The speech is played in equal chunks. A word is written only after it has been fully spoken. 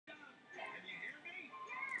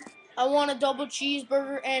I want a double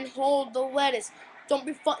cheeseburger and hold the lettuce. Don't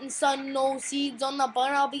be frontin', son, no seeds on the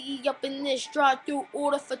bun. I'll be up in this drive-through,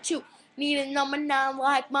 order for two. Need a number 9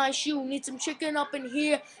 like my shoe. Need some chicken up in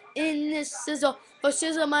here in this sizzle. For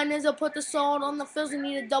scissor, my nizzle, put the salt on the fizzle.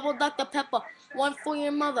 Need a double Dr. Pepper. One for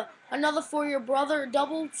your mother, another for your brother.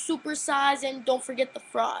 Double super size, and don't forget the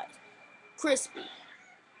fries. Crispy.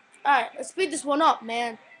 Alright, let's speed this one up,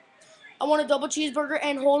 man. I want a double cheeseburger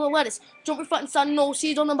and whole lettuce. Don't be frontin', son, no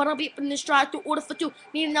seeds on the bun. I'll be up in this drive-through, order for two.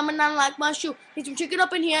 Need a number 9 like my shoe. Need some chicken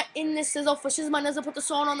up in here in this sizzle. For shiz my nizzle, put the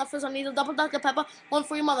salt on the fizzle. Need a double Dr. Pepper. One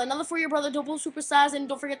for your mother, another for your brother. Double super size, and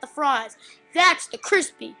don't forget the fries. That's the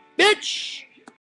crispy, bitch.